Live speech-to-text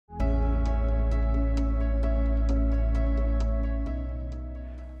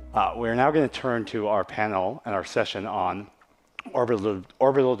We're now going to turn to our panel and our session on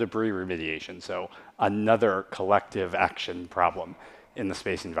orbital debris remediation, so another collective action problem in the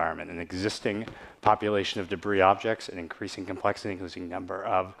space environment, an existing population of debris objects, an increasing complexity, increasing number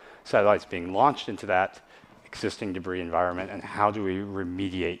of satellites being launched into that existing debris environment, and how do we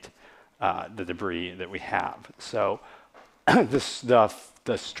remediate the debris that we have. So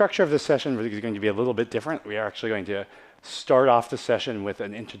the structure of this session is going to be a little bit different. We are actually going to start off the session with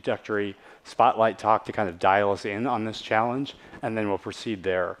an introductory spotlight talk to kind of dial us in on this challenge, and then we'll proceed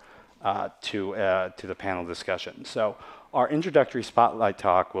there to the panel discussion. So our introductory spotlight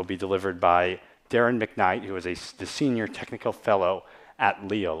talk will be delivered by Darren McKnight, who is the Senior Technical Fellow at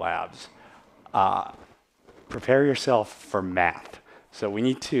LeoLabs. Prepare yourself for math. So we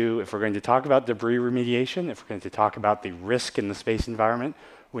need to, if we're going to talk about debris remediation, if we're going to talk about the risk in the space environment,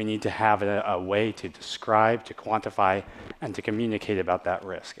 we need to have a way to describe, to quantify, and to communicate about that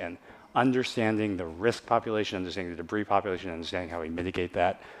risk. And understanding the risk population, understanding the debris population, understanding how we mitigate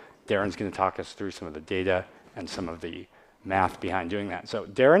that. Darren's going to talk us through some of the data and some of the math behind doing that. So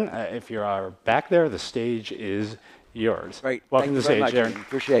Darren, if you are back there, the stage is yours. Great. Welcome to the stage, Darren.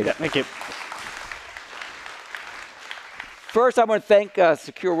 Appreciate it. Yeah, thank you. First, I want to thank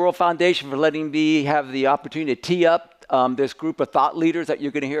Secure World Foundation for letting me have the opportunity to tee up this group of thought leaders that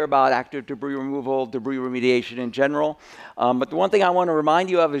you're going to hear about active debris removal, debris remediation in general. But the one thing I want to remind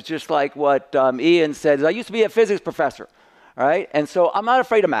you of is just like what Ian said. I used to be a physics professor, all right? And so I'm not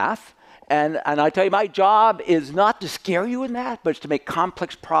afraid of math. And I tell you, my job is not to scare you with math, but it's to make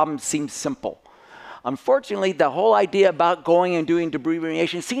complex problems seem simple. Unfortunately, the whole idea about going and doing debris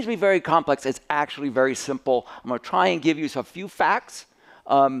remediation seems to be very complex. It's actually very simple. I'm going to try and give you a few facts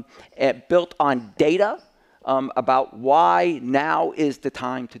built on data about why now is the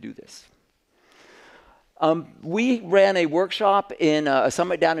time to do this. We ran a workshop in a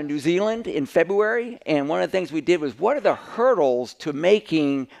summit down in New Zealand in February, and one of the things we did was, what are the hurdles to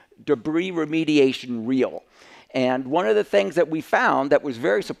making debris remediation real? And one of the things that we found that was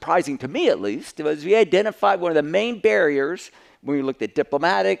very surprising to me, at least, was we identified one of the main barriers when we looked at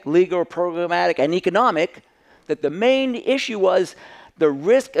diplomatic, legal, programmatic, and economic, that the main issue was the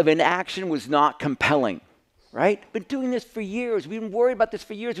risk of inaction was not compelling, right? We've been doing this for years. We've been worried about this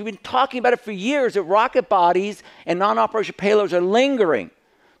for years. We've been talking about it for years, that rocket bodies and non-operational payloads are lingering.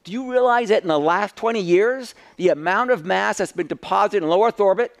 Do you realize that in the last 20 years, the amount of mass that's been deposited in low Earth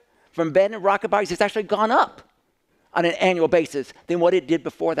orbit from abandoned rocket bodies has actually gone up on an annual basis than what it did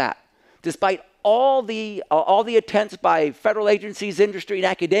before that, despite all the attempts by federal agencies, industry, and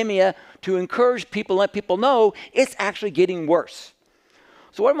academia to encourage people, let people know it's actually getting worse.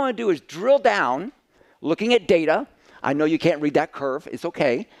 So what I'm going to do is drill down, looking at data. I know you can't read that curve. It's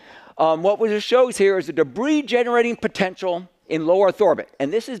okay. What it shows here is the debris generating potential in low Earth orbit.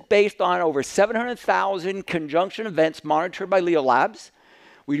 And this is based on over 700,000 conjunction events monitored by LeoLabs.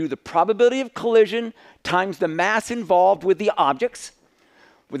 We do the probability of collision times the mass involved with the objects,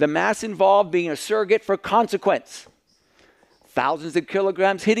 with the mass involved being a surrogate for consequence. Thousands of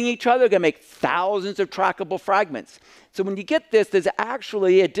kilograms hitting each other are going to make thousands of trackable fragments. So when you get this, there's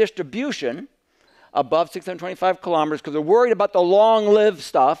actually a distribution above 625 kilometers, because we're worried about the long-lived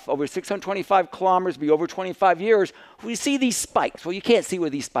stuff. Over 625 kilometers, be over 25 years, we see these spikes. Well, you can't see where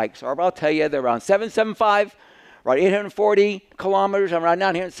these spikes are, but I'll tell you, they're around 775, around 840 kilometers, and around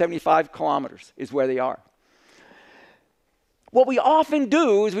 975 kilometers is where they are. What we often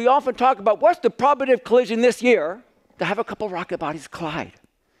do is we often talk about what's the probability of collision this year to have a couple rocket bodies collide.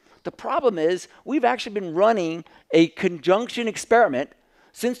 The problem is we've actually been running a conjunction experiment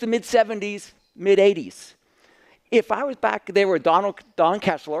since the mid-70s, mid-80s. If I was back there with Don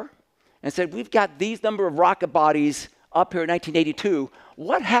Kessler and said, we've got these number of rocket bodies up here in 1982,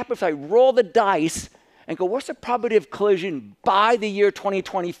 what happens if I roll the dice and go, what's the probability of collision by the year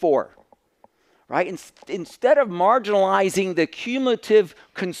 2024? Right? Instead of marginalizing the cumulative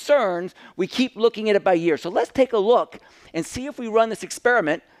concerns, we keep looking at it by year. So let's take a look and see if we run this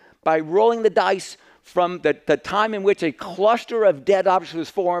experiment by rolling the dice from the time in which a cluster of dead objects was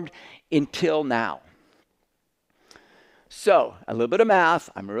formed until now. So, a little bit of math,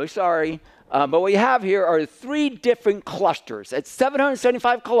 I'm really sorry. But what you have here are three different clusters. At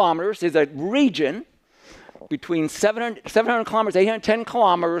 775 kilometers is a region between 700 kilometers, 810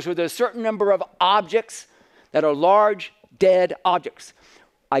 kilometers, with a certain number of objects that are large, dead objects.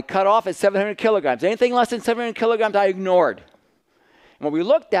 I cut off at 700 kilograms. Anything less than 700 kilograms, I ignored. And what we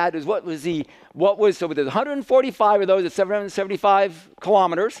looked at is so there's 145 of those at 775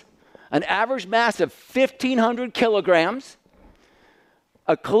 kilometers, an average mass of 1,500 kilograms,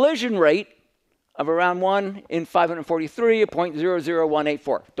 a collision rate of around 1 in 543,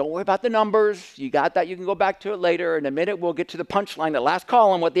 0.00184. Don't worry about the numbers. You got that. You can go back to it later. In a minute, we'll get to the punchline, the last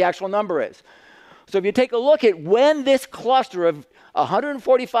column, what the actual number is. So if you take a look at when this cluster of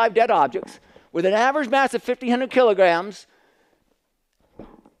 145 dead objects with an average mass of 1,500 kilograms,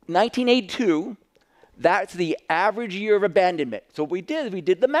 1982, that's the average year of abandonment. So what we did is we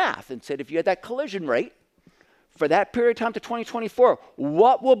did the math and said if you had that collision rate for that period of time to 2024,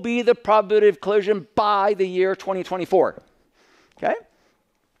 what will be the probability of collision by the year 2024? Okay?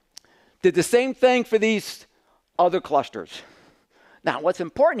 Did the same thing for these other clusters. Now, what's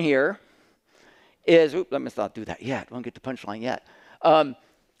important here is, let me not do that yet. We won't get to punchline yet.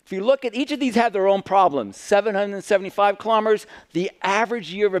 If you look at each of these have their own problems. 775 kilometers, the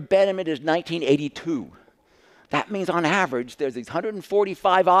average year of abandonment is 1982. That means on average, there's these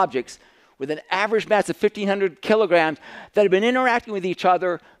 145 objects with an average mass of 1,500 kilograms that have been interacting with each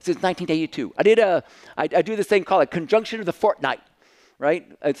other since 1982. I do this thing called a conjunction of the fortnight,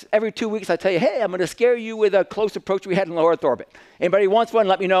 right? It's every 2 weeks I tell you, hey, I'm going to scare you with a close approach we had in low Earth orbit. Anybody wants one,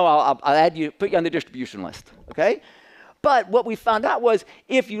 let me know. I'll add you, put you on the distribution list, okay? But what we found out was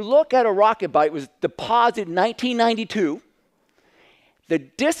if you look at a rocket bite, it was deposited in 1992, the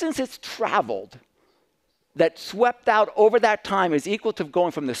distance it's traveled that swept out over that time is equal to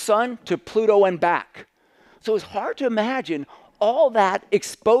going from the sun to Pluto and back. So it's hard to imagine all that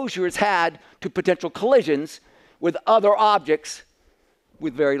exposure it's had to potential collisions with other objects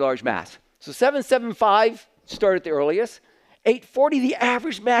with very large mass. So 775 started the earliest. 840, the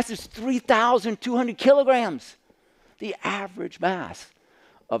average mass is 3,200 kilograms. The average mass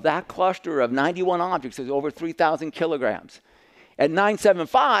of that cluster of 91 objects is over 3,000 kilograms. At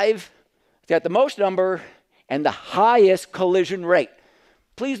 975, it's got the most number and the highest collision rate.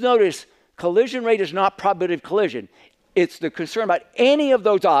 Please notice, collision rate is not probability of collision. It's the concern about any of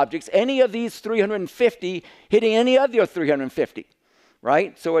those objects, any of these 350 hitting any of the 350,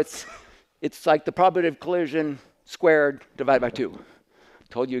 right? So it's like the probability of collision squared divided by 2.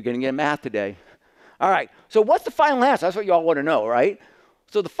 Told you you're going to get math today. All right, so what's the final answer? That's what you all want to know, right?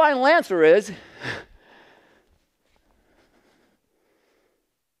 So the final answer is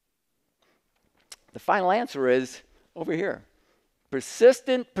over here.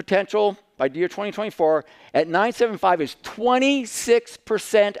 Persistent potential by the year 2024 at 975 is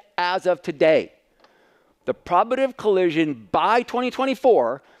 26% as of today. The probability of collision by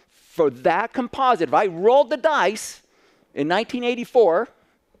 2024 for that composite, if I rolled the dice in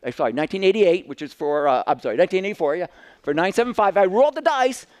 1988, which is for, 1984, yeah, for 975, I rolled the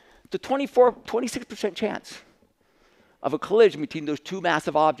dice to 26% chance of a collision between those two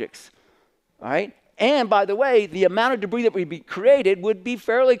massive objects, all right? And by the way, the amount of debris that would be created would be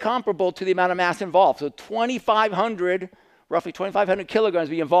fairly comparable to the amount of mass involved. So 2,500, roughly 2,500 kilograms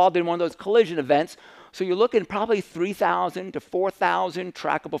would be involved in one of those collision events. So you're looking probably 3,000 to 4,000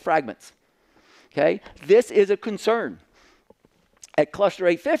 trackable fragments, okay? This is a concern. At cluster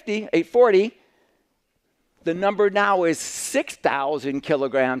 840, the number now is 6,000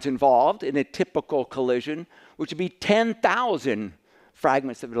 kilograms involved in a typical collision, which would be 10,000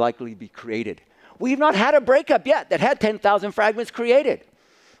 fragments that would likely be created. We've not had a breakup yet that had 10,000 fragments created,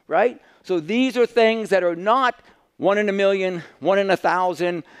 right? So these are things that are not 1 in a million, 1 in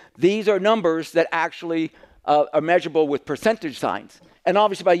 1,000. These are numbers that actually are measurable with percentage signs. And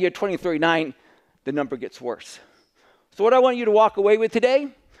obviously by year 2039, the number gets worse. So what I want you to walk away with today,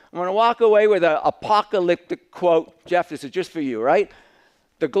 I want to walk away with an apocalyptic quote. Jeff, this is just for you, right?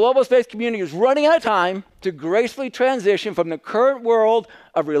 The global space community is running out of time to gracefully transition from the current world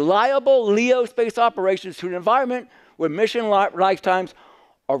of reliable LEO space operations to an environment where mission lifetimes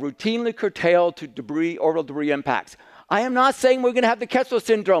are routinely curtailed to orbital debris impacts. I am not saying we're going to have the Kessler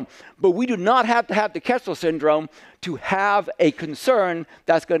syndrome, but we do not have to have the Kessler syndrome to have a concern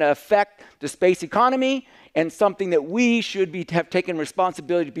that's going to affect the space economy and something that we should have taken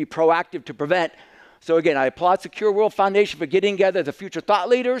responsibility to be proactive to prevent. So again, I applaud Secure World Foundation for getting together the future thought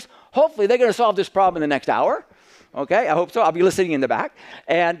leaders. Hopefully they're going to solve this problem in the next hour. Okay, I hope so. I'll be listening in the back.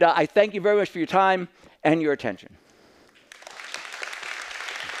 And I thank you very much for your time and your attention.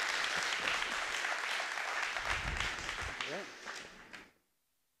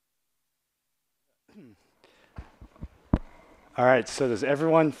 All right, so does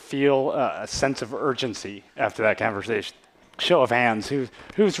everyone feel a sense of urgency after that conversation? Show of hands,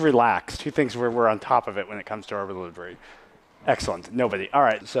 who's relaxed? Who thinks we're on top of it when it comes to orbital debris? Excellent, nobody. All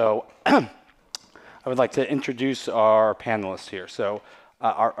right, so I would like to introduce our panelists here. So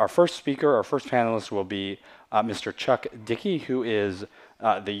our first speaker, our first panelist will be Mr. Chuck Dickey, who is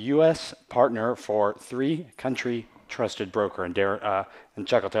the U.S. partner for 3-country trusted broker, and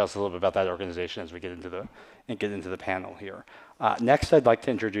Chuck will tell us a little bit about that organization as we get into the panel here. Next, I'd like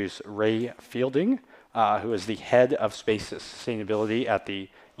to introduce Ray Fielding, who is the head of space sustainability at the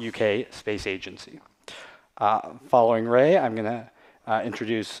UK Space Agency. Following Ray, I'm going to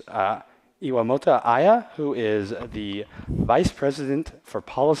introduce Iwamota Aya, who is the Vice President for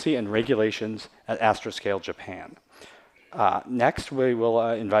Policy and Regulations at Astroscale Japan. Next, we will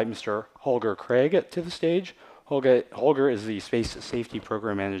invite Mr. Holger Craig to the stage. Holger is the Space Safety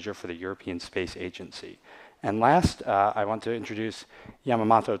Program Manager for the European Space Agency. And last, I want to introduce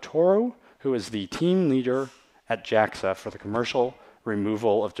Yamamoto Toru, who is the team leader at JAXA for the Commercial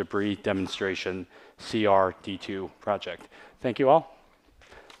Removal of Debris Demonstration CRD2 project. Thank you all.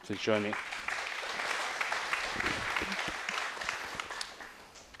 Please join me.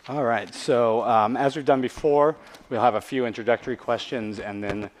 All right, so as we've done before, we'll have a few introductory questions, and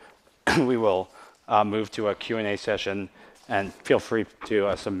then we will move to a Q&A session, and feel free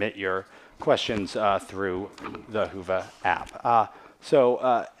to submit your questions through the Whova app.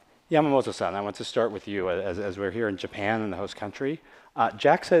 So Yamamoto-san, I want to start with you as we're here in Japan, in the host country.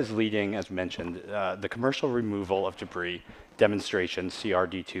 JAXA is leading, as mentioned, the Commercial Removal of Debris Demonstration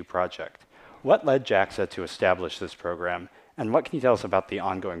CRD2 project. What led JAXA to establish this program, and what can you tell us about the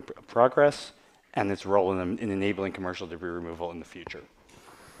ongoing progress and its role in enabling commercial debris removal in the future?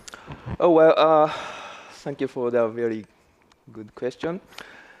 Oh, well, thank you for that very good question.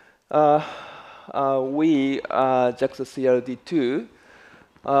 We, JAXA CRD2,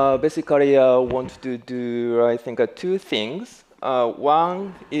 basically want to do, I think, two things.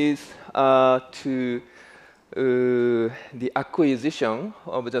 One is to the acquisition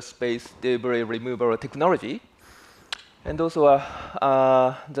of the space debris removal technology. And also,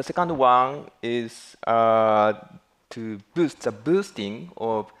 the second one is to boost the boosting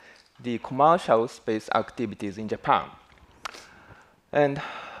of the commercial space activities in Japan. And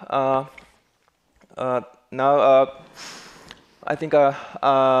now, I think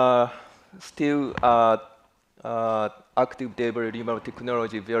still active debris removal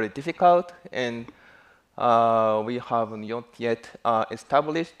technology is very difficult, and we have not yet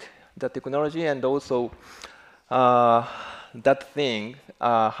established the technology, and also that thing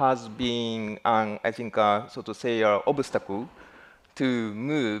has been, I think, so to say, an obstacle to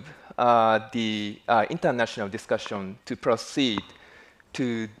move the international discussion to proceed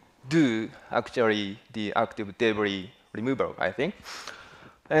to do actually the active debris removal, I think.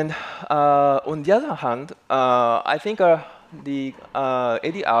 And on the other hand, I think the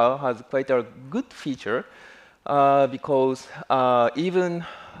ADR has quite a good feature because even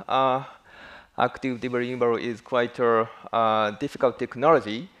active debris removal is quite a difficult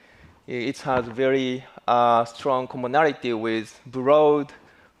technology. It has very strong commonality with broad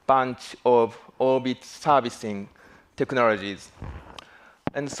bunch of orbit servicing technologies.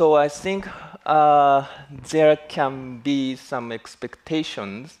 And so I think there can be some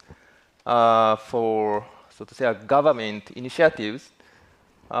expectations for, so to say, government initiatives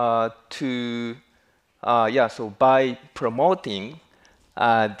to, so by promoting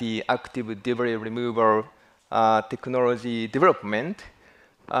the active debris removal technology development,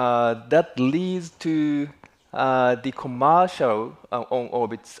 that leads to the commercial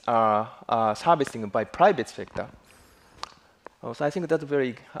on-orbit servicing by private sector. So I think that's a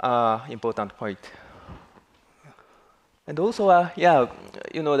very important point. And also,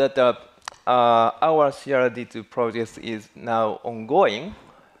 you know that our CRD2 project is now ongoing,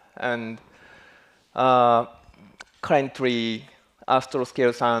 and currently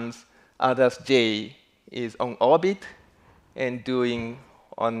Astroscale Sans Others J is on orbit and doing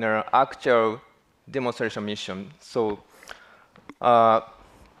on an actual demonstration mission. So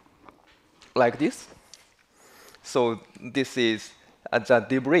like this. So this is the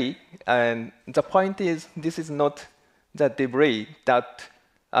debris, and the point is this is not the debris that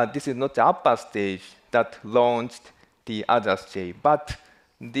this is not the upper stage that launched the Others J, but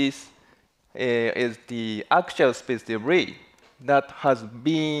this is the actual space debris that has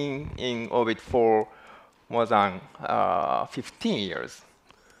been in orbit for more than 15 years.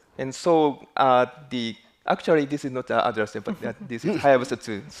 And so actually, this is not the Others J, but this is Hayabusa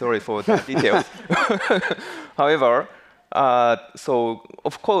 2. Sorry for the details. However, so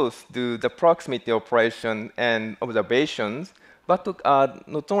of course, do the proximity operation and observations, but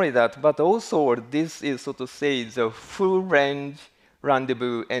not only that, but also this is, so to say, the full range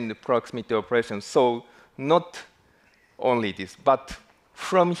rendezvous and proximity operation. So not only this, but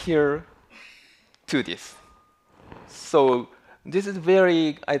from here to this. So this is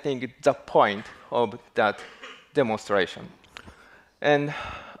very, I think, the point of that demonstration. And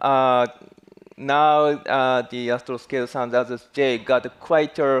now the astroscale sound SSJ got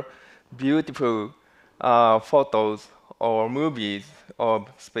quite beautiful photos or movies of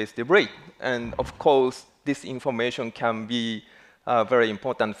space debris. And of course, this information can be very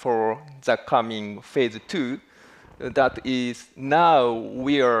important for the coming phase 2. That is now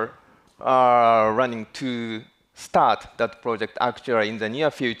we are running to start that project actually in the near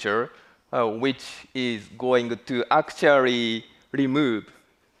future, which is going to actually remove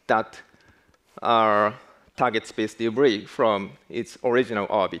that target space debris from its original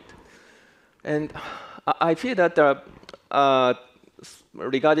orbit. And I feel that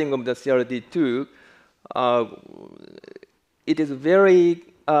regarding the CRD2, it is very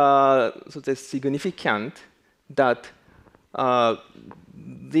significant that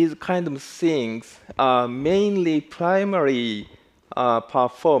these kind of things are mainly primarily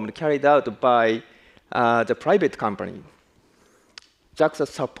carried out by the private company. JAXA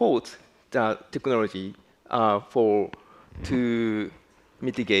supports the technology to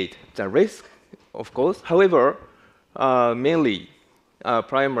mitigate the risk, of course. However, mainly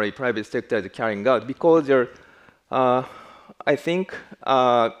primary private sector is carrying out because I think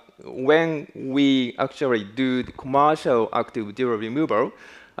when we actually do the commercial active zero removal,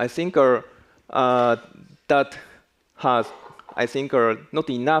 I think that has, not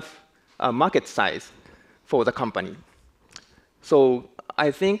enough market size for the company. So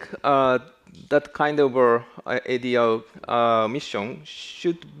I think that kind of ADR mission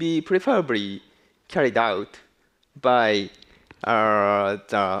should be preferably carried out by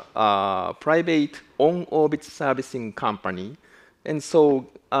the private on-orbit servicing company. And so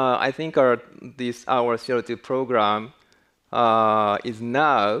I think our CRT program is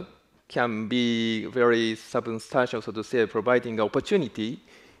now can be very substantial, so to say, providing opportunity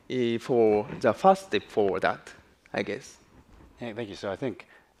for the first step for that, I guess. Hey, thank you. So I think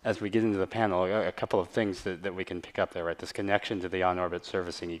as we get into the panel, a couple of things that we can pick up there, right? This connection to the on-orbit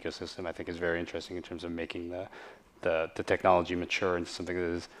servicing ecosystem, I think, is very interesting in terms of making the technology mature into something that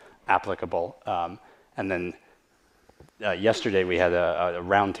is applicable. And then yesterday we had a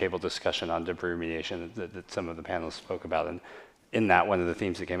roundtable discussion on debris remediation that some of the panelists spoke about. And in that, one of the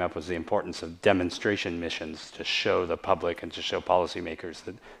themes that came up was the importance of demonstration missions to show the public and to show policymakers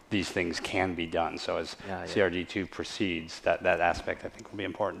that these things can be done. So as CRD2 proceeds, that aspect I think will be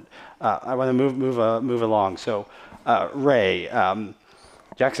important. I want to move along. So Ray,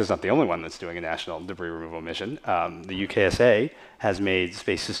 JAXA is not the only one that's doing a national debris removal mission. The UKSA has made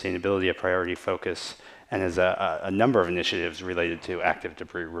space sustainability a priority focus and has a number of initiatives related to active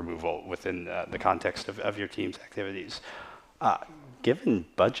debris removal within the context of your team's activities. Given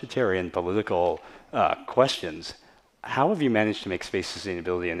budgetary and political questions, how have you managed to make space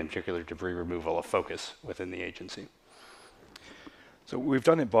sustainability and in particular debris removal a focus within the agency? So we've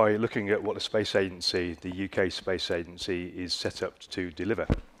done it by looking at what the space agency, the UK Space Agency, is set up to deliver.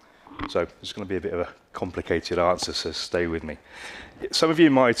 So it's going to be a bit of a complicated answer, so stay with me. Some of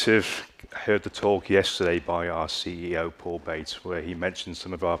you might have heard the talk yesterday by our CEO, Paul Bates, where he mentioned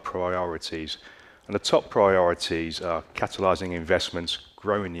some of our priorities. And the top priorities are catalyzing investments,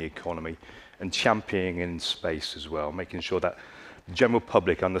 growing the economy, and championing in space as well, making sure that the general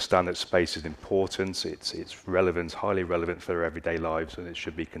public understand that space is important, it's relevant, highly relevant for their everyday lives, and it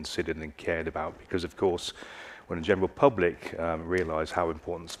should be considered and cared about. Because, of course, when the general public realize how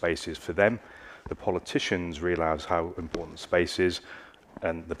important space is for them, the politicians realize how important space is,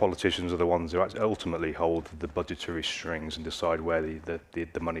 and the politicians are the ones who ultimately hold the budgetary strings and decide where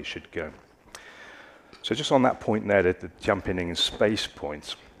the money should go. So just on that point there, the championing in space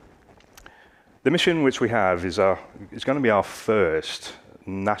points, the mission which we have is going to be our first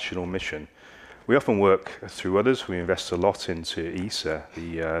national mission. We often work through others. We invest a lot into ESA,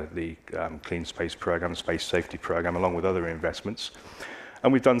 the Clean Space Program, Space Safety Program, along with other investments.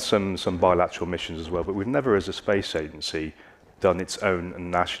 And we've done some bilateral missions as well, but we've never, as a space agency, done its own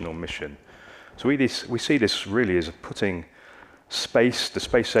national mission. So we see this really as putting the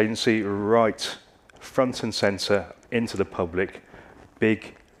space agency, right front and center into the public,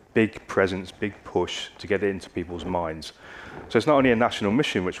 big presence, big push to get it into people's minds. So it's not only a national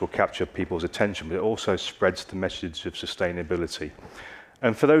mission which will capture people's attention, but it also spreads the message of sustainability.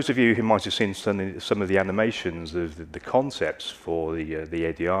 And for those of you who might have seen some of the animations of the concepts for the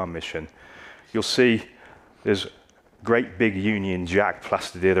ADR mission, you'll see there's great big Union Jack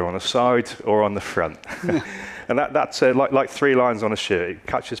plastered either on the side or on the front. And that's like 3 lines on a shirt. It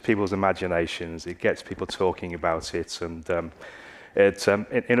catches people's imaginations. It gets people talking about it. And it's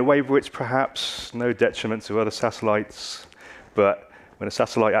in a way which perhaps no detriment to other satellites, but when a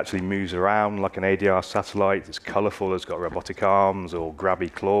satellite actually moves around like an ADR satellite, it's colorful, it's got robotic arms or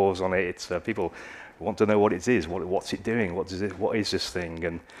grabby claws on it. It's people want to know what it is, what's it doing, what is this thing?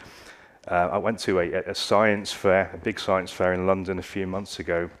 And I went to a science fair, a big science fair in London a few months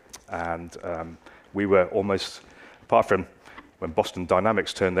ago, and we were almost, apart from when Boston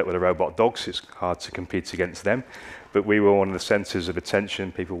Dynamics turned up with the robot dogs, it's hard to compete against them, but we were one of the centers of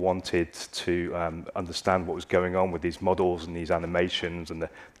attention. People wanted to understand what was going on with these models and these animations and the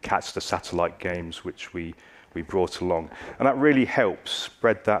Catch the Satellite games, which we brought along. And that really helps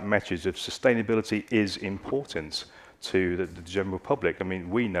spread that message of sustainability is important to the general public. I mean,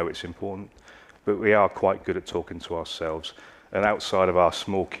 we know it's important, but we are quite good at talking to ourselves. And outside of our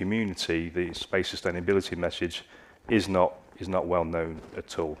small community, the space sustainability message is not well known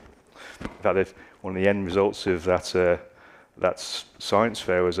at all. In fact, one of the end results of that science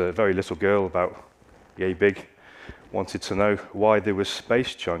fair was a very little girl, about yay big, wanted to know why there was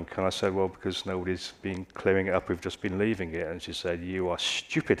space junk. And I said, well, because nobody's been clearing it up, we've just been leaving it. And she said, you are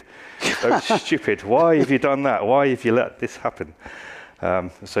stupid. So stupid. Why have you done that? Why have you let this happen?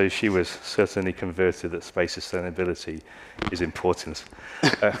 So she was certainly converted that space sustainability is important.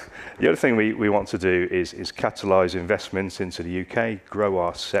 The other thing we want to do is catalyse investments into the UK, grow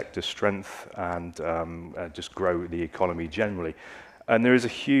our sector strength, and just grow the economy generally. And there is a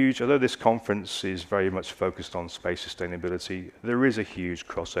huge, although this conference is very much focused on space sustainability, there is a huge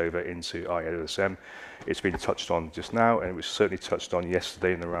crossover into IOSM. It's been touched on just now, and it was certainly touched on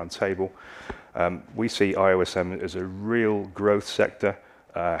yesterday in the round table. We see IOSM as a real growth sector,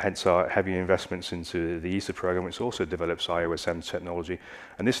 hence our heavy investments into the ESA program, which also develops IOSM technology.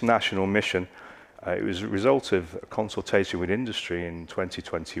 And this national mission, it was a result of a consultation with industry in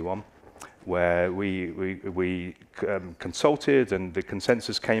 2021, where we consulted, and the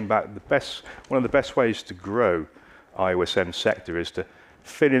consensus came back one of the best ways to grow IOSM sector is to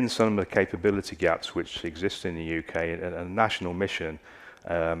fill in some of the capability gaps which exist in the UK, and a national mission,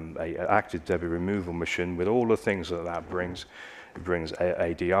 an active debris removal mission with all the things that brings. It brings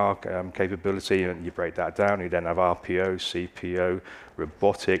ADR capability, and you break that down. You then have RPO, CPO,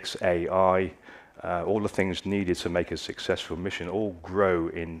 robotics, AI, all the things needed to make a successful mission all grow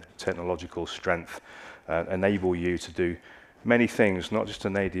in technological strength, enable you to do many things, not just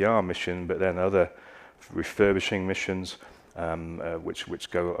an ADR mission, but then other refurbishing missions,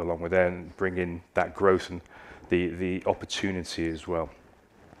 which go along with that and bring in that growth and the opportunity as well.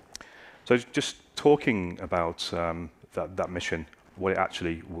 So just talking about that mission, what it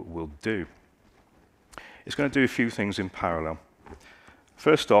actually will do. It's going to do a few things in parallel.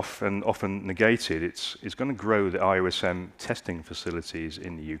 First off, and often negated, it's going to grow the IOSM testing facilities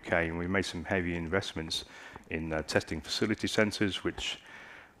in the UK, and we've made some heavy investments in testing facility centres, which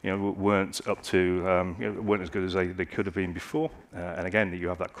weren't up to weren't as good as they could have been before. And again, you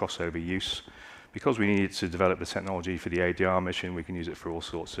have that crossover use. Because we needed to develop the technology for the ADR mission, we can use it for all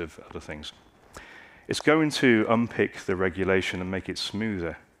sorts of other things. It's going to unpick the regulation and make it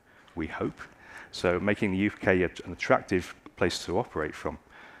smoother, we hope. So making the UK an attractive place to operate from,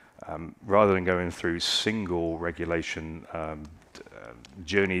 rather than going through single regulation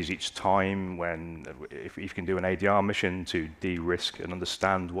journeys each time. When if you can do an ADR mission to de-risk and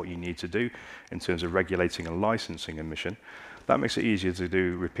understand what you need to do in terms of regulating and licensing a mission, that makes it easier to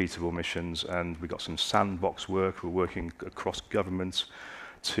do repeatable missions. And we've got some sandbox work. We're working across governments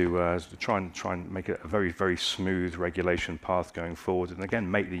to try and make it a very, very smooth regulation path going forward, and again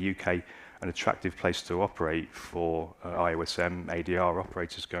make the UK an attractive place to operate for IOSM, ADR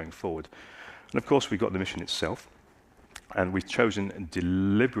operators going forward. And of course, we've got the mission itself, and we've chosen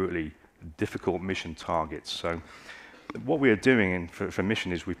deliberately difficult mission targets. So what we are doing for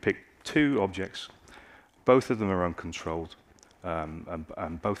mission is we picked two objects. Both of them are uncontrolled,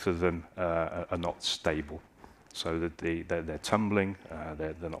 and both of them are not stable. So that they're tumbling,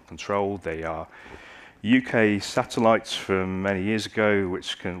 they're not controlled. They are UK satellites from many years ago,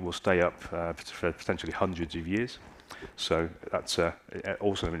 which will stay up for potentially hundreds of years. So that's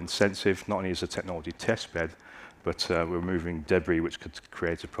also an incentive, not only as a technology test bed, but we're removing debris which could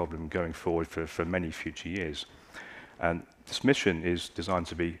create a problem going forward for many future years. And this mission is designed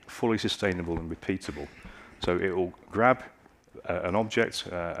to be fully sustainable and repeatable. So it will grab an object,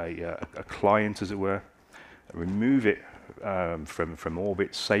 a client as it were, remove it from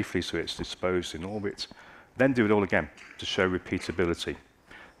orbit safely so it's disposed in orbit, then do it all again to show repeatability.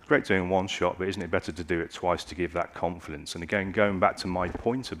 It's great doing one shot, but isn't it better to do it twice to give that confidence? And again, going back to my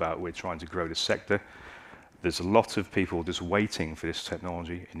point about we're trying to grow the sector, there's a lot of people just waiting for this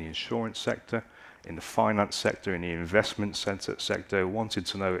technology in the insurance sector, in the finance sector, in the investment sector, wanted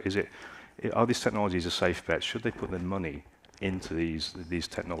to know, are these technologies a safe bet? Should they put their money into these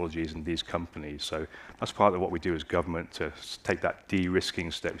technologies and these companies. So that's part of what we do as government, to take that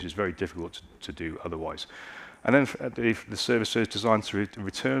de-risking step, which is very difficult to do otherwise. And then the service is designed to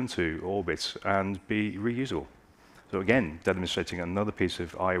return to orbit and be reusable. So again, demonstrating another piece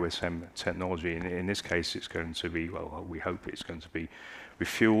of IOSM technology. In this case, it's going to be, well, we hope it's going to be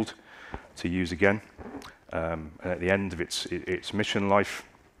refueled to use again. And at the end of its mission life,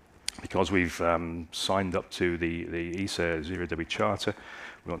 because we've signed up to the ESA Zero Debris Charter,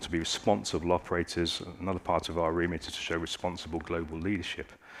 we want to be responsible operators. Another part of our remit is to show responsible global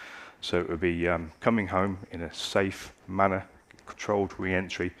leadership. So it will be coming home in a safe manner, controlled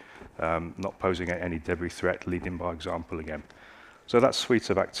re-entry, not posing any debris threat, leading by example again. So that suite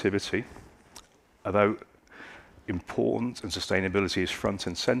of activity, although important and sustainability is front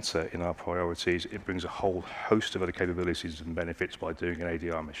and center in our priorities, it brings a whole host of other capabilities and benefits by doing an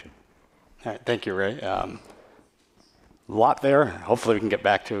ADR mission. All right, thank you, Ray. A lot there. Hopefully we can get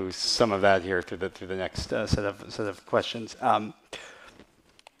back to some of that here through the next set of questions.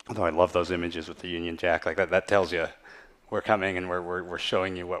 Although I love those images with the Union Jack, like that tells you we're coming and we're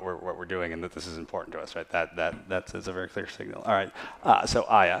showing you what we're doing and that this is important to us, right? That's a very clear signal. All right, so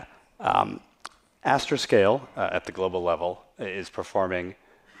Aya, Astroscale at the global level is performing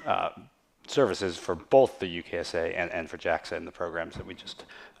services for both the UKSA and for JAXA in the programs that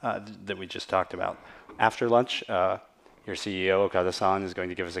we just talked about. After lunch, your CEO Okada-san is going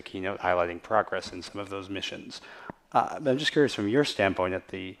to give us a keynote highlighting progress in some of those missions. But I'm just curious, from your standpoint at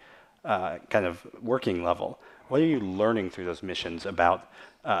the kind of working level, what are you learning through those missions about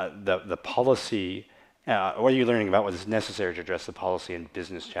the policy? What are you learning about what is necessary to address the policy and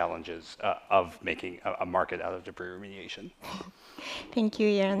business challenges of making a market out of debris remediation? Thank you,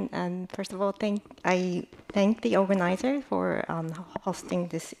 Ian. And first of all, I thank the organizer for hosting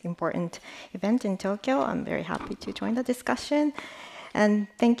this important event in Tokyo. I'm very happy to join the discussion. And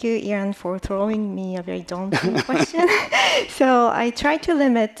thank you, Ian, for throwing me a very daunting question. So I try to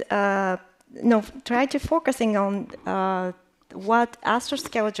limit, try to focusing on what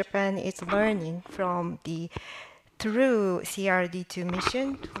Astroscale Japan is learning from the through CRD2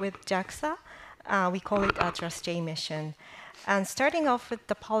 mission with JAXA. We call it ATLAS-J mission. And starting off with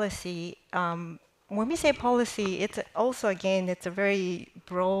the policy, when we say policy, it's also, again, it's a very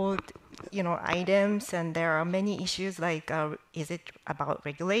broad, items, and there are many issues like, is it about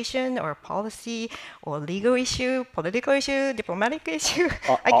regulation or policy or legal issue, political issue, diplomatic issue?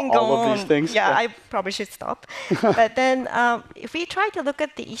 I can go all on. Of these things? Yeah, I probably should stop. But then if we try to look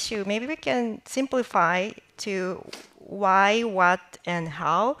at the issue, maybe we can simplify to why, what, and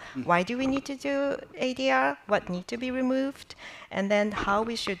how. Why do we need to do ADR? What need to be removed? And then how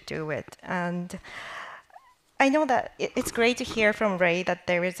we should do it. And I know that it's great to hear from Ray that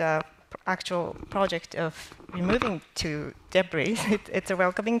there is a actual project of removing two debris. It's a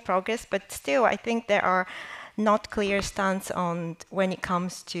welcoming progress, but still, I think there are not clear stance on when it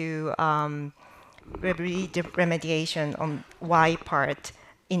comes to debris remediation on why part.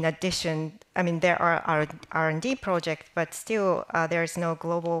 In addition, I mean, there are R&D projects, but still there is no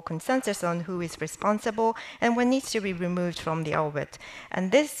global consensus on who is responsible and what needs to be removed from the orbit.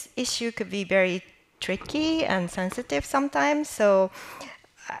 And this issue could be very tricky and sensitive sometimes. So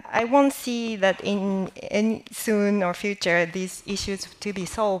I won't see that in soon or future these issues to be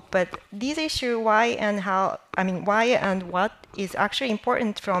solved. But these issues, why and how, why and what is actually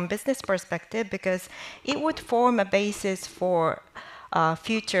important from business perspective, because it would form a basis for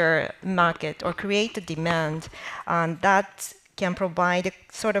future market or create a demand that can provide a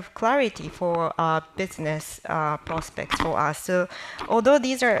sort of clarity for business prospects for us. So although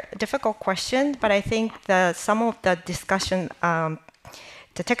these are difficult questions, but I think that some of the discussion,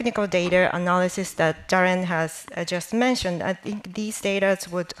 the technical data analysis that Darren has just mentioned, I think these data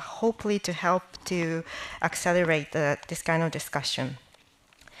would hopefully to help to accelerate this kind of discussion.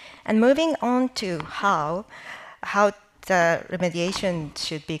 And moving on to how the remediation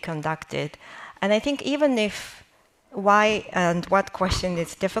should be conducted. And I think even if why and what question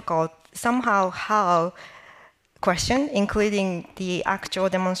is difficult, somehow how question, including the actual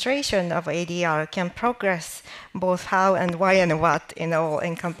demonstration of ADR, can progress both how and why and what in all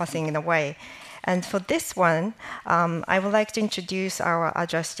encompassing in a way. And for this one, I would like to introduce our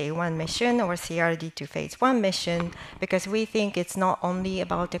ATLAS-J1 mission or CRD2 Phase 1 mission, because we think it's not only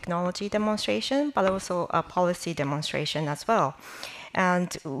about technology demonstration, but also a policy demonstration as well.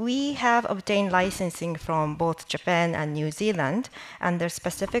 And we have obtained licensing from both Japan and New Zealand under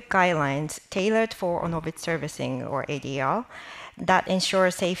specific guidelines tailored for on-orbit servicing or ADR. that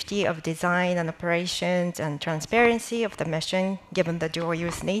ensure safety of design and operations and transparency of the mission, given the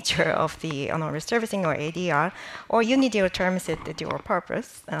dual-use nature of the on-orbit servicing or ADR, or Unity or terms it the dual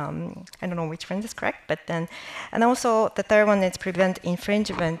purpose. I don't know which one is correct, but then, and also the third one is prevent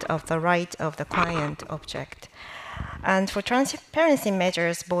infringement of the right of the client object. And for transparency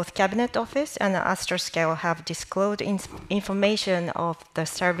measures, both Cabinet Office and Astroscale have disclosed information of the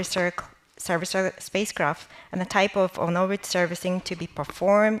servicer spacecraft and the type of on-orbit servicing to be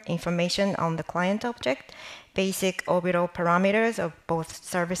performed, information on the client object, basic orbital parameters of both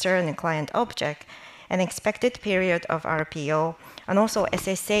servicer and client object, an expected period of RPO, and also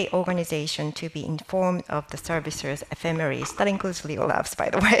SSA organization to be informed of the servicer's ephemeris. That includes LeoLabs, by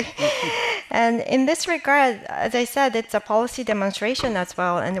the way. And in this regard, as I said, it's a policy demonstration as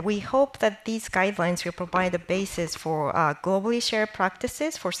well, and we hope that these guidelines will provide a basis for globally shared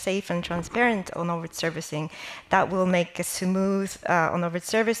practices for safe and transparent on-orbit servicing that will make a smooth on-orbit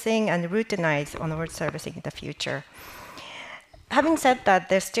servicing and routinized on-orbit servicing in the future. Having said that,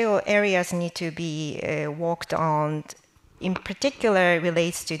 there's still areas need to be worked on. In particular,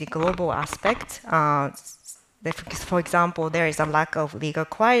 relates to the global aspect. For example, there is a lack of legal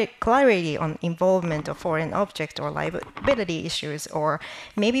clarity on involvement of foreign object or liability issues, or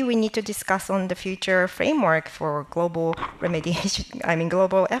maybe we need to discuss on the future framework for global remediation.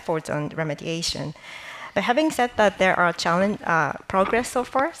 Global efforts on remediation. But having said that, there are progress so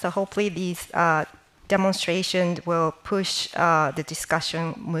far. So hopefully these demonstrations will push the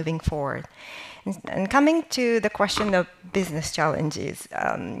discussion moving forward. And coming to the question of business challenges,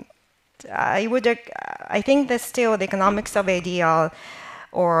 I think that still the economics of ADR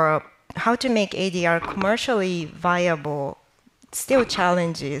or how to make ADR commercially viable still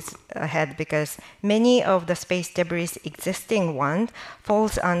challenges ahead because many of the space debris existing one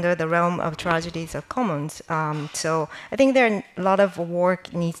falls under the realm of tragedies of commons. So I think there are a lot of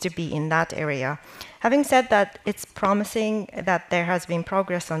work needs to be in that area. Having said that, it's promising that there has been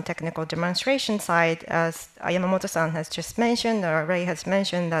progress on technical demonstration side, as Yamamoto-san has just mentioned, or Ray has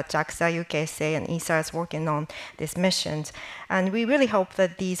mentioned that JAXA, UKSA, and ESA is working on these missions. And we really hope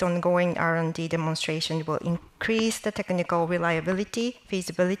that these ongoing R&D demonstrations will increase the technical reliability,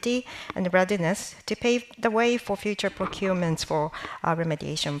 feasibility, and readiness to pave the way for future procurements for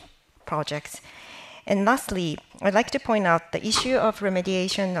remediation projects. And lastly, I'd like to point out the issue of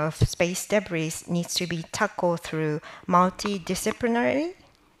remediation of space debris needs to be tackled through multidisciplinary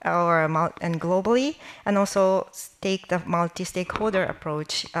and globally, and also take the multi-stakeholder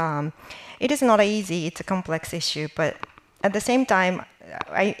approach. It is not easy, it's a complex issue, but at the same time,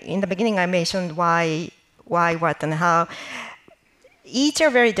 in the beginning I mentioned why, what, and how. Each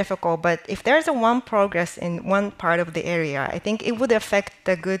are very difficult, but if there's one progress in one part of the area, I think it would affect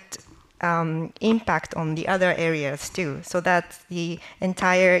the good impact on the other areas too, so that the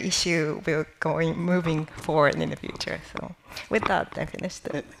entire issue will moving forward in the future. So, with that, I finished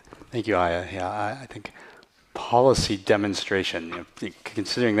it. Thank you, Aya. Yeah, I think policy demonstration,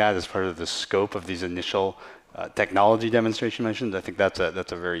 considering that as part of the scope of these initial technology demonstration missions, I think that's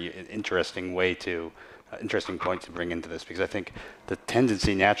a very interesting way to interesting point to bring into this, because I think the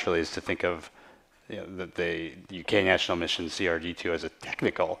tendency naturally is to think of the UK national mission CRD2 as a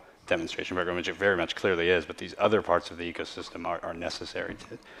technical demonstration program, which it very much clearly is, but these other parts of the ecosystem are necessary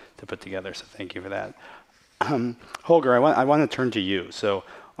to put together, so thank you for that. Holger, I want to turn to you. So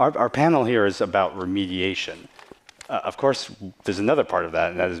our panel here is about remediation. Of course, there's another part of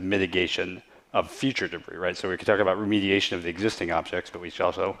that, and that is mitigation of future debris, right? So we could talk about remediation of the existing objects, but we should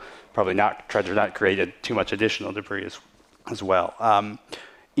also probably try to not create too much additional debris as well.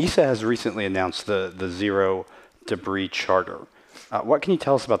 ESA has recently announced the Zero Debris Charter. What can you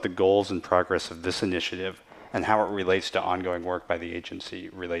tell us about the goals and progress of this initiative and how it relates to ongoing work by the agency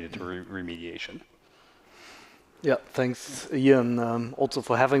related to remediation? Yeah, thanks, Ian, also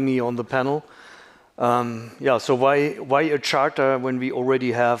for having me on the panel. So why a charter when we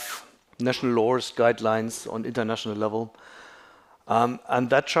already have national laws, guidelines on international level? And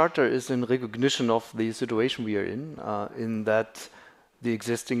that charter is in recognition of the situation we are in that the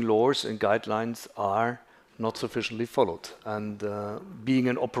existing laws and guidelines are not sufficiently followed. And being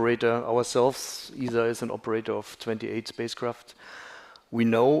an operator ourselves, ESA is an operator of 28 spacecraft. We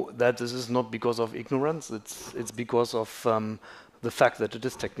know that this is not because of ignorance, it's because of the fact that it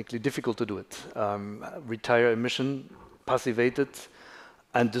is technically difficult to do it. Retire a mission, passivate it,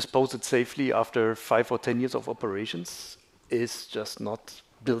 and dispose it safely after 5 or 10 years of operations is just not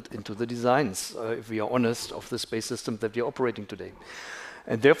built into the designs, if we are honest, of the space system that we are operating today.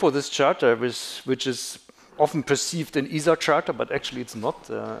 And therefore this charter, which is often perceived an ESA charter, but actually it's not.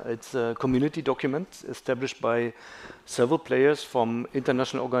 It's a community document established by several players from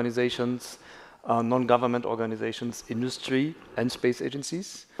international organizations, non-government organizations, industry, and space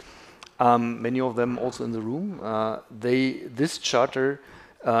agencies. Many of them also in the room. This charter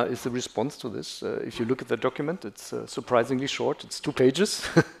is the response to this. If you look at the document, it's surprisingly short. It's 2 pages,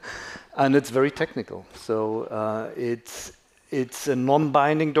 and it's very technical. So it's a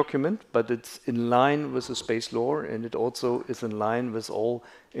non-binding document, but it's in line with the space law, and it also is in line with all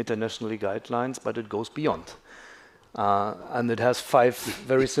international guidelines, but it goes beyond. And it has 5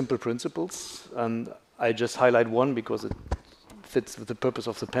 very simple principles, and I just highlight one because it fits with the purpose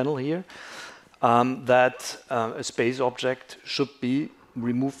of the panel here, that a space object should be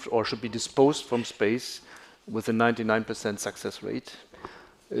removed or should be disposed from space with a 99% success rate.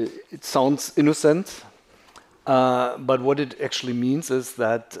 It sounds innocent, but what it actually means is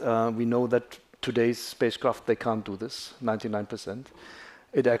that we know that today's spacecraft, they can't do this, 99%.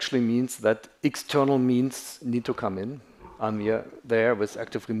 It actually means that external means need to come in, and we are there with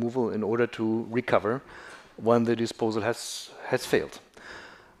active removal in order to recover when the disposal has failed.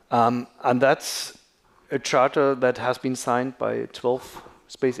 And that's a charter that has been signed by 12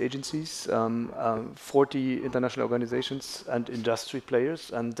 space agencies, 40 international organizations and industry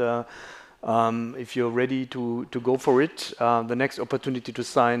players. And if you're ready to go for it, the next opportunity to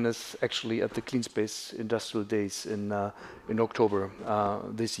sign is actually at the Clean Space Industrial Days in October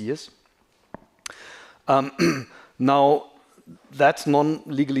this year. Now, that's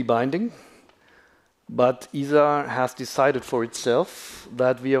non-legally binding, but ESA has decided for itself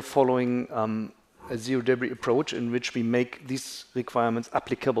that we are following a zero debris approach in which we make these requirements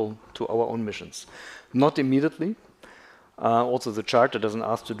applicable to our own missions. Not immediately. Also, the charter doesn't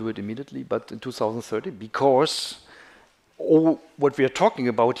ask to do it immediately, but in 2030, because all what we are talking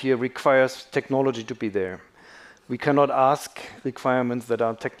about here requires technology to be there. We cannot ask requirements that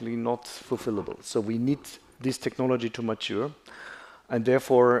are technically not fulfillable. So we need this technology to mature, and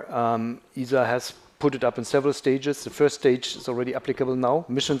therefore ESA has put it up in several stages. The first stage is already applicable now.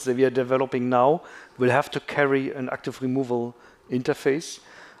 Missions that we are developing now will have to carry an active removal interface,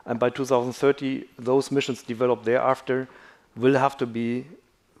 and by 2030, those missions developed thereafter will have to be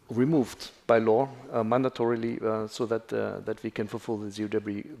removed by law mandatorily so that we can fulfill the zero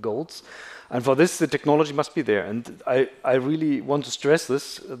debris goals. And for this, the technology must be there. And I really want to stress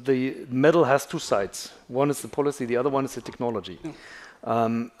this. The medal has 2 sides. One is the policy, the other one is the technology. Yeah.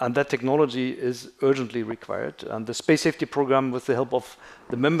 And that technology is urgently required. And the Space Safety Program, with the help of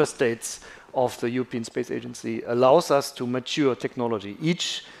the member states of the European Space Agency, allows us to mature technology.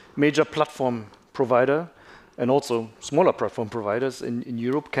 Each major platform provider and also smaller platform providers in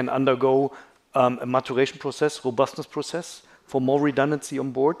Europe can undergo a maturation process, robustness process, for more redundancy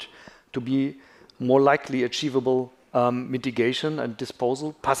on board, to be more likely achievable mitigation and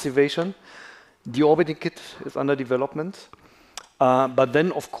disposal, passivation. The orbiting kit is under development. But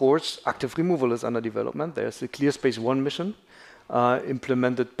then, of course, active removal is under development. There's the Clear Space 1 mission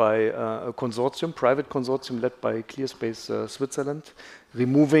implemented by a consortium, private consortium led by Clear Space Switzerland,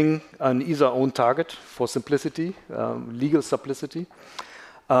 removing an ESA-owned target for simplicity, legal simplicity.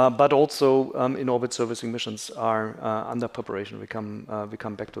 But also in-orbit servicing missions are under preparation. We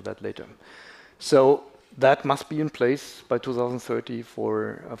come back to that later. So that must be in place by 2030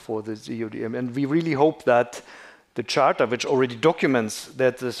 for the ZODM. And we really hope that the charter, which already documents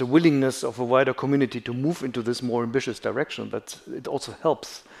that there's a willingness of a wider community to move into this more ambitious direction, that it also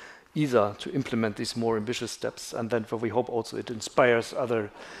helps ESA to implement these more ambitious steps. And then we hope also it inspires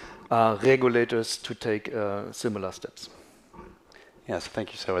other regulators to take similar steps. Yes,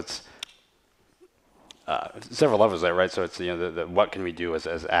 thank you. So it's several levels there, right? So it's the what can we do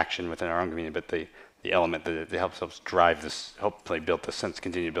as action within our own community, but the element that helps us drive this, hopefully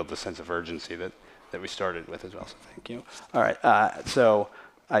continue to build the sense of urgency that we started with as well. So thank you. All right. So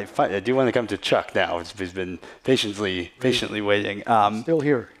I do want to come to Chuck now. He's been patiently waiting. Still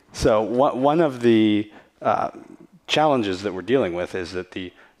here. So one of the challenges that we're dealing with is that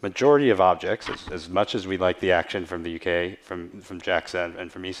the majority of objects, as much as we like the action from the UK, from JAXA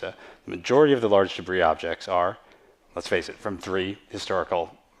and from ESA, the majority of the large debris objects are, let's face it, from 3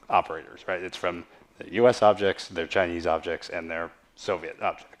 historical operators, right? It's from the US objects, their Chinese objects, and their Soviet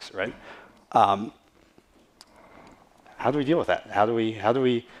objects, right? How do we deal with that? How do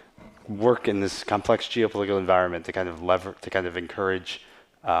we work in this complex geopolitical environment to kind of encourage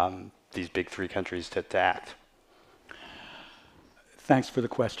these big 3 countries to act? Thanks for the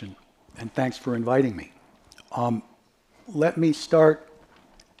question, and thanks for inviting me. Let me start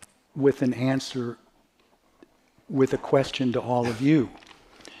with an answer with a question to all of you.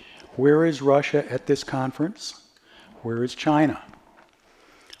 Where is Russia at this conference? Where is China?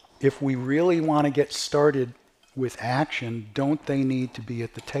 If we really want to get started with action, don't they need to be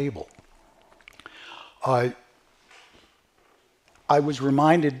at the table? I was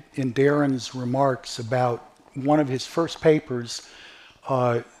reminded in Darren's remarks about one of his first papers,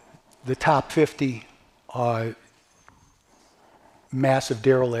 the top 50 massive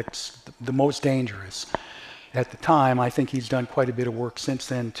derelicts, the most dangerous. At the time, I think he's done quite a bit of work since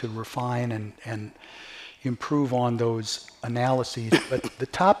then to refine and improve on those analyses. But the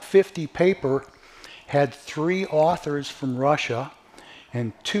top 50 paper had 3 authors from Russia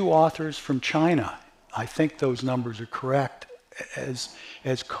and 2 authors from China. I think those numbers are correct as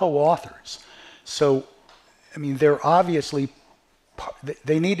co-authors. So, I mean, they're obviously,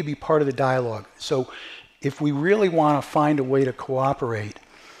 they need to be part of the dialogue. So if we really want to find a way to cooperate,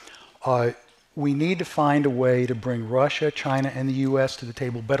 we need to find a way to bring Russia, China, and the US to the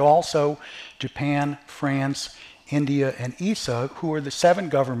table, but also Japan, France, India, and ESA, who are the 7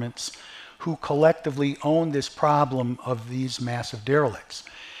 governments who collectively own this problem of these massive derelicts.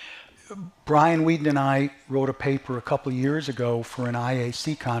 Brian Whedon and I wrote a paper a couple of years ago for an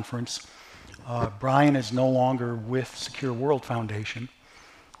IAC conference. Brian is no longer with Secure World Foundation.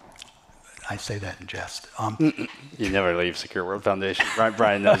 I say that in jest. You never leave Secure World Foundation.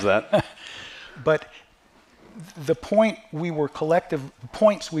 Brian knows that. But the points we were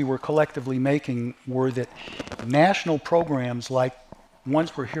collectively making were that national programs like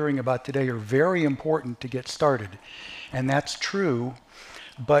ones we're hearing about today are very important to get started. And that's true.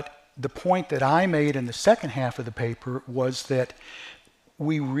 But the point that I made in the second half of the paper was that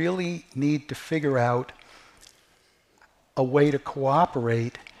we really need to figure out a way to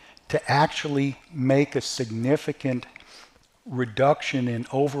cooperate to actually make a significant reduction in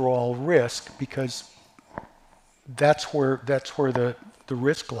overall risk, because that's where the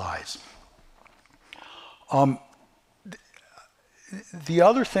risk lies. The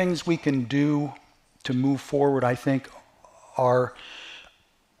other things we can do to move forward, I think, are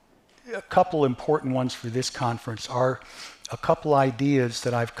a couple important ones for this conference, are a couple ideas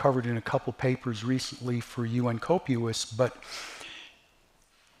that I've covered in a couple papers recently for UN Copious, but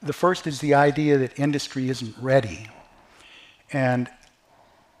the first is the idea that industry isn't ready. And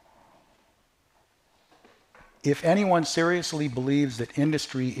if anyone seriously believes that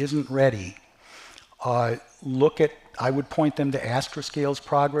industry isn't ready, I would point them to Astroscale's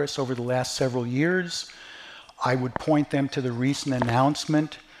progress over the last several years. I would point them to the recent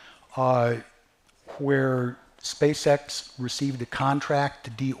announcement where SpaceX received a contract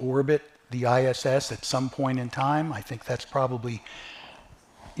to deorbit the ISS at some point in time. I think that's probably,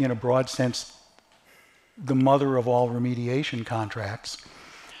 in a broad sense, the mother of all remediation contracts.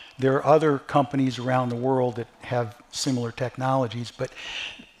 There are other companies around the world that have similar technologies, but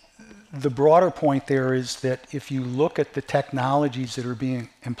the broader point there is that if you look at the technologies that are being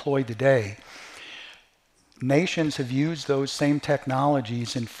employed today, nations have used those same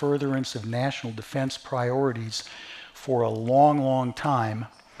technologies in furtherance of national defense priorities for a long, long time.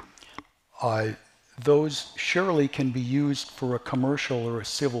 Those surely can be used for a commercial or a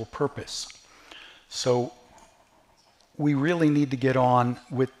civil purpose. So we really need to get on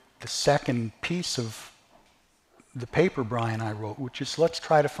with the second piece of the paper Brian and I wrote, which is let's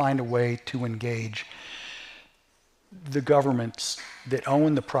try to find a way to engage the governments that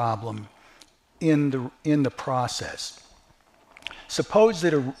own the problem in the process. Suppose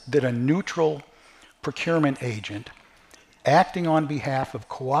that a neutral procurement agent acting on behalf of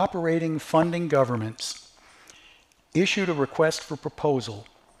cooperating funding governments issued a request for proposal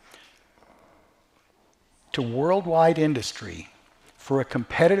to worldwide industry for a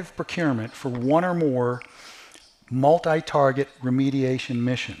competitive procurement for one or more multi-target remediation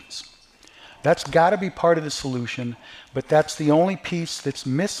missions. That's got to be part of the solution, but that's the only piece that's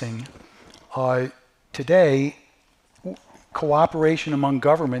missing today, cooperation among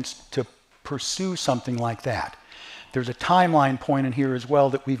governments to pursue something like that. There's a timeline point in here as well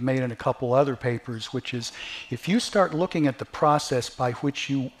that we've made in a couple other papers, which is if you start looking at the process by which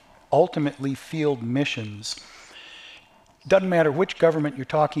you ultimately field missions, doesn't matter which government you're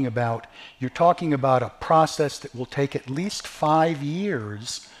talking about a process that will take at least 5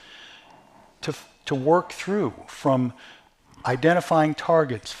 years to work through, from identifying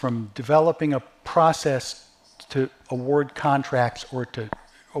targets, from developing a process to award contracts or to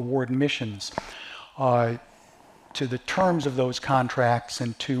award missions, to the terms of those contracts,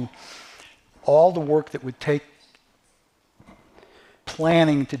 and to all the work that would take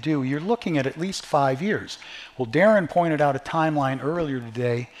planning to do. You're looking at least 5 years. Well, Darren pointed out a timeline earlier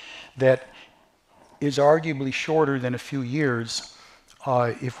today that is arguably shorter than a few years.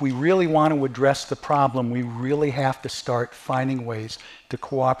 if we really want to address the problem, we really have to start finding ways to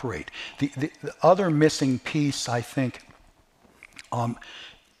cooperate. The other missing piece, I think, or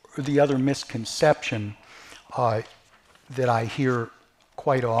the other misconception that I hear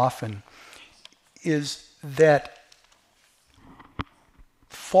quite often is that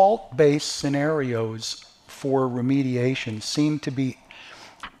fault-based scenarios for remediation seem to be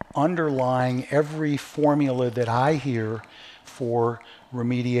underlying every formula that I hear for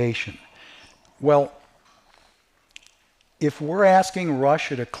remediation. Well, if we're asking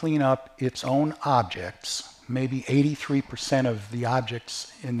Russia to clean up its own objects, maybe 83% of the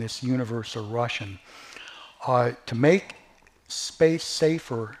objects in this universe are Russian, to make space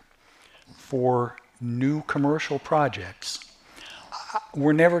safer for new commercial projects,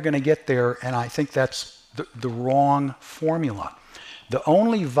 we're never going to get there, and I think that's the wrong formula. The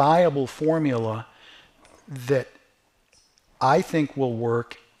only viable formula that I think will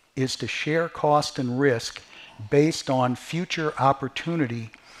work is to share cost and risk based on future opportunity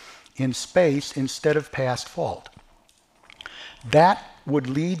in space instead of past fault. That would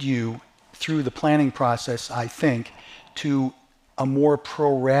lead you through the planning process, I think, to a more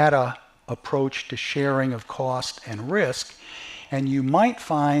pro rata approach to sharing of cost and risk. And you might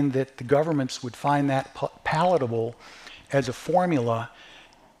find that the governments would find that palatable as a formula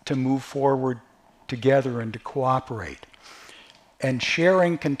to move forward together and to cooperate. And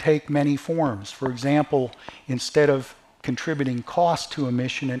sharing can take many forms. For example, instead of contributing cost to a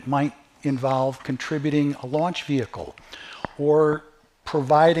mission, it might involve contributing a launch vehicle or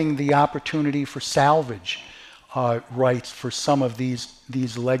providing the opportunity for salvage rights for some of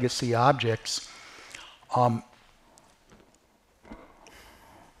these legacy objects.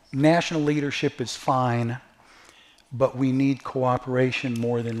 National leadership is fine, but we need cooperation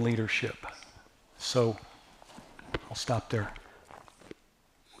more than leadership. So I'll stop there.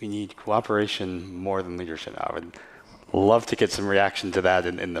 We need cooperation more than leadership. I would love to get some reaction to that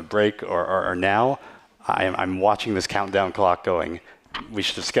in the break or now. I'm watching this countdown clock going. We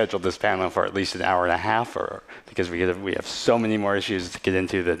should have scheduled this panel for at least an hour and a half, or because we have so many more issues to get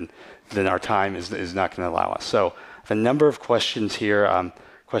into than our time is not going to allow us. So I have a number of questions here.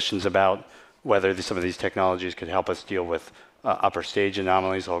 Questions about whether some of these technologies could help us deal with upper stage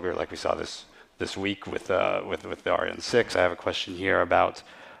anomalies, Holger, like we saw this week with the Ariane 6. I have a question here about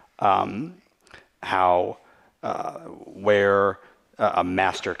where a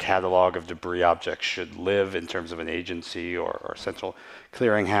master catalog of debris objects should live in terms of an agency or central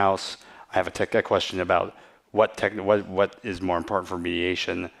clearinghouse. I have a question about what is more important for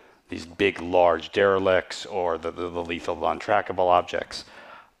remediation, these big, large derelicts or the lethal, untrackable objects.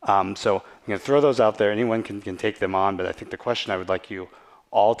 So I'm going to throw those out there. Anyone can take them on, but I think the question I would like you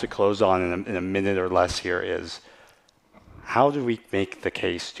all to close on in a minute or less here is, how do we make the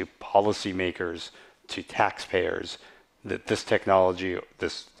case to policymakers, to taxpayers, that this technology,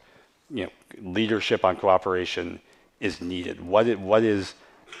 this leadership on cooperation is needed? What is,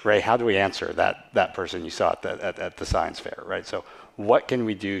 Ray, how do we answer that person you saw at the science fair, right? So what can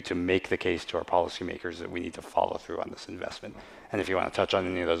we do to make the case to our policymakers that we need to follow through on this investment? And if you want to touch on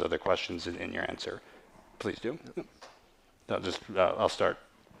any of those other questions in your answer, please do. No, I'll start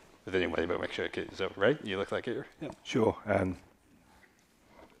with anybody, but make sure. So, Ray, you look like you're. Yeah. Sure.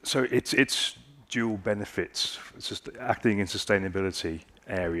 So it's dual benefits. It's just acting in sustainability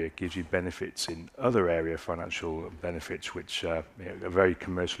area gives you benefits in other area financial benefits, which are very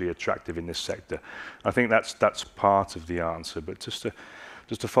commercially attractive in this sector. I think that's part of the answer. But just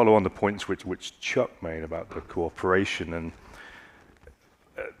to follow on the points which Chuck made about the cooperation, and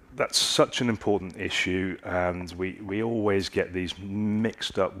that's such an important issue, and we always get these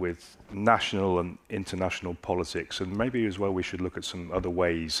mixed up with national and international politics, and maybe as well we should look at some other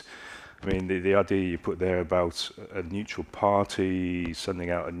ways. I mean, the idea you put there about a neutral party sending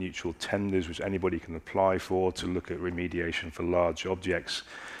out a neutral tenders which anybody can apply for to look at remediation for large objects,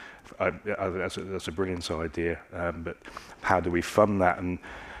 that's a brilliant idea, but how do we fund that? And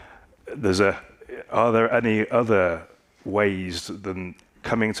are there any other ways than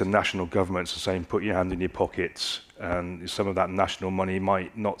coming to national governments and saying, put your hand in your pockets, and some of that national money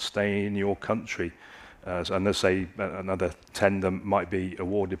might not stay in your country? And let's say another tender might be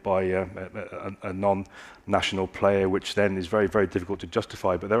awarded by a non-national player, which then is very, very difficult to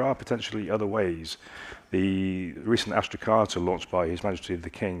justify. But there are potentially other ways. The recent Astrocarta launched by His Majesty the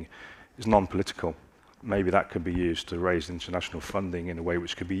King is non-political. Maybe that could be used to raise international funding in a way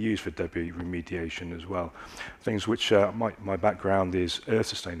which could be used for debris remediation as well. Things which my background is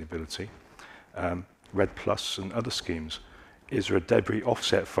earth sustainability, RED Plus and other schemes. Is there a debris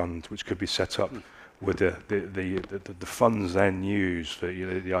offset fund which could be set up would the funds then used for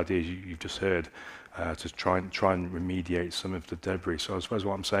the ideas you've just heard to try and remediate some of the debris? So I suppose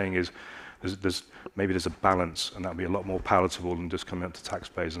what I'm saying is maybe there's a balance, and that would be a lot more palatable than just coming up to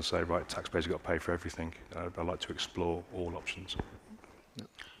taxpayers and say, right, taxpayers have got to pay for everything. I'd like to explore all options.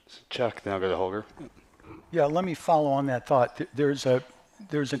 Chuck, then I'll go to Holger. Yeah, let me follow on that thought. There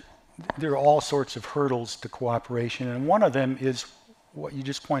are all sorts of hurdles to cooperation, and one of them is what you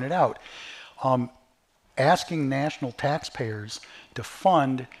just pointed out. Asking national taxpayers to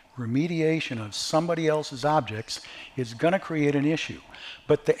fund remediation of somebody else's objects is going to create an issue.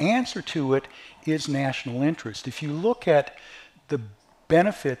 But the answer to it is national interest. If you look at the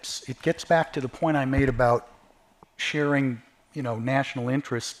benefits, it gets back to the point I made about sharing, national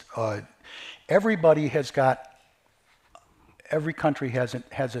interest. Every country has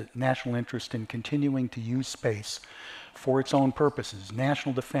a national interest in continuing to use space for its own purposes,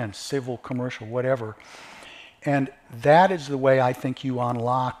 national defense, civil, commercial, whatever. And that is the way I think you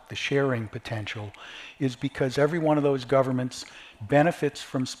unlock the sharing potential, is because every one of those governments benefits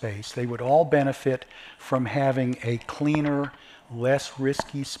from space. They would all benefit from having a cleaner, less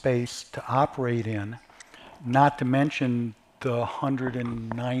risky space to operate in, not to mention the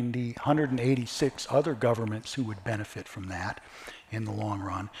 186 other governments who would benefit from that in the long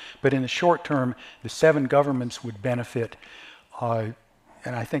run. But in the short term, the 7 governments would benefit, and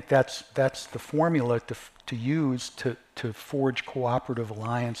I think that's the formula to use to forge cooperative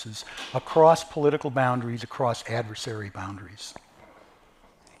alliances across political boundaries, across adversary boundaries.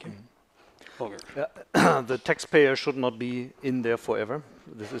 Holger. The taxpayer should not be in there forever.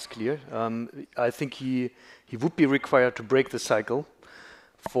 This is clear. I think he would be required to break the cycle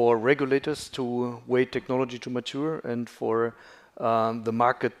for regulators to wait technology to mature and for the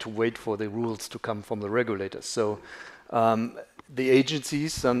market to wait for the rules to come from the regulators. So the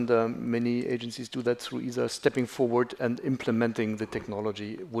agencies, and many agencies do that through either stepping forward and implementing the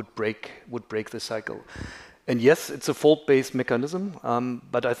technology, would break the cycle. And yes, it's a fault-based mechanism,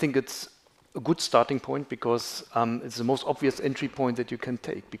 but I think it's a good starting point because it's the most obvious entry point that you can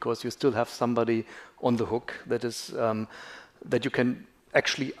take, because you still have somebody on the hook that is that you can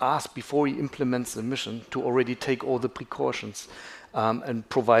actually ask before he implements the mission to already take all the precautions and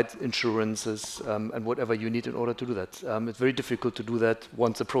provide insurances and whatever you need in order to do that. It's very difficult to do that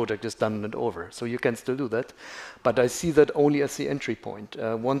once the project is done and over. So you can still do that, but I see that only as the entry point.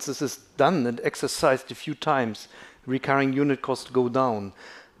 Once this is done and exercised a few times, recurring unit costs go down,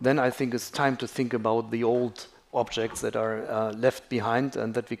 then I think it's time to think about the old objects that are left behind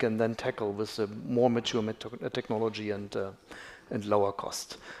and that we can then tackle with a more mature technology and lower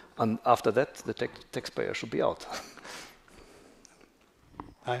cost. And after that, the taxpayer should be out.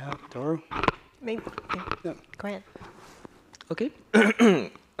 I have Toru. Maybe. Yeah. Go ahead. Okay.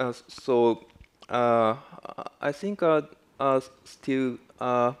 So I think still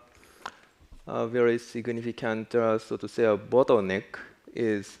a very significant, so to say, a bottleneck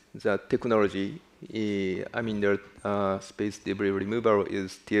is the technology. The space debris removal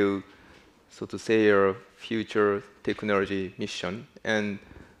is still, so to say, a future technology mission, and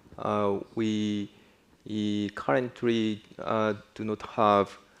we currently do not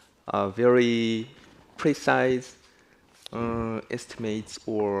have very precise estimates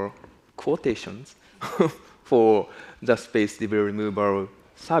or quotations for the space debris removal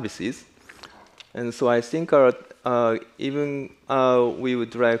services. And so I think even we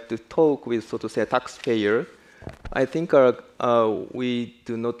would like to talk with, so to say, a taxpayer. I think we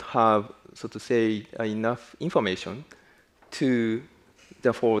do not have, so to say, enough information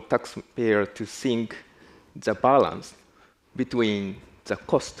for taxpayer to think the balance between the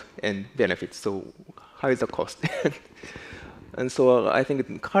cost and benefits. So how is the cost? And so I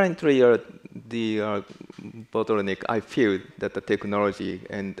think currently the bottleneck, I feel that the technology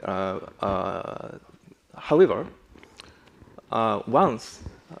and however, once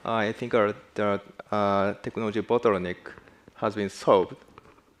I think the technology bottleneck has been solved,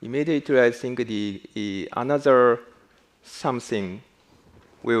 immediately I think the another something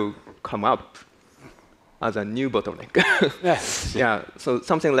will come up as a new bottleneck. Yes. Yeah, so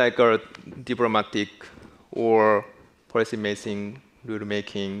something like a diplomatic or policy making, rule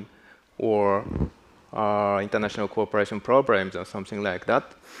making, or international cooperation problems or something like that.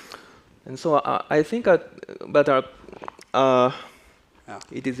 And so I think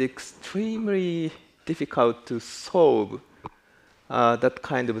it is extremely difficult to solve that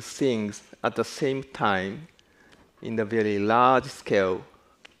kind of things at the same time in the very large scale,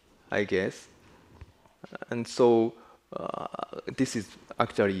 I guess. And so this is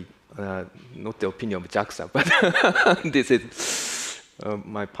actually not the opinion of JAXA, but this is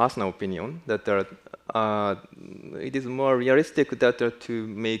my personal opinion, that it is more realistic that to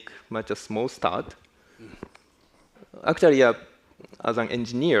make much a small start. Actually, as an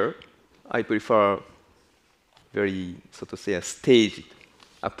engineer, I prefer very, so to say, a staged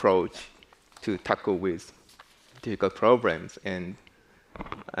approach to tackle with difficult problems, and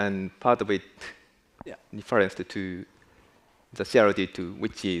part of it refers to the CRD2,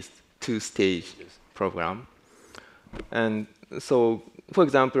 which is two-stage program. And so, for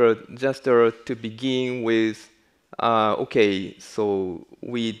example, just to begin with, okay, so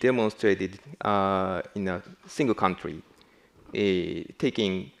we demonstrated in a single country,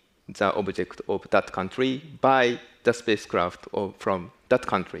 taking the object of that country by the spacecraft from that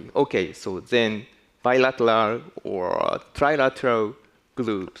country. Okay, so then bilateral or trilateral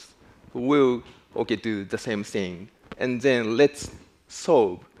groups will do the same thing, and then let's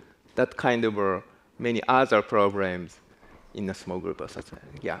solve that kind of many other problems in a small group or something.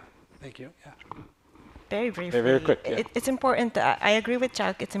 Yeah. Thank you. Yeah. Very briefly, Very quick. Yeah. It's important. I agree with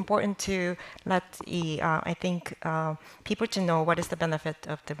Chuck. It's important to let I think people to know what is the benefit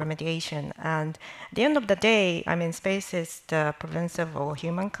of the remediation. And at the end of the day, I mean, space is the province of all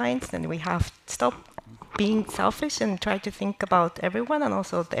humankind, and we have to stop being selfish and try to think about everyone and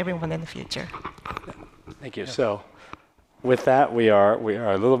also everyone in the future. Thank you. So, with that, we are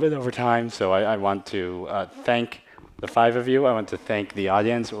a little bit over time. So I want to thank the five of you. I want to thank the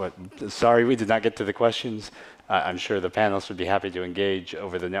audience. Sorry we did not get to the questions. I'm sure the panelists would be happy to engage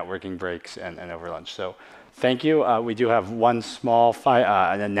over the networking breaks and over lunch. So thank you. We do have one small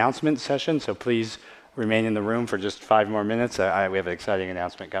an announcement session, so please remain in the room for just 5 more minutes. We have an exciting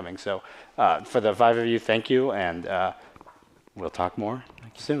announcement coming. So for the five of you, thank you, and we'll talk more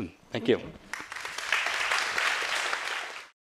soon. Thank you.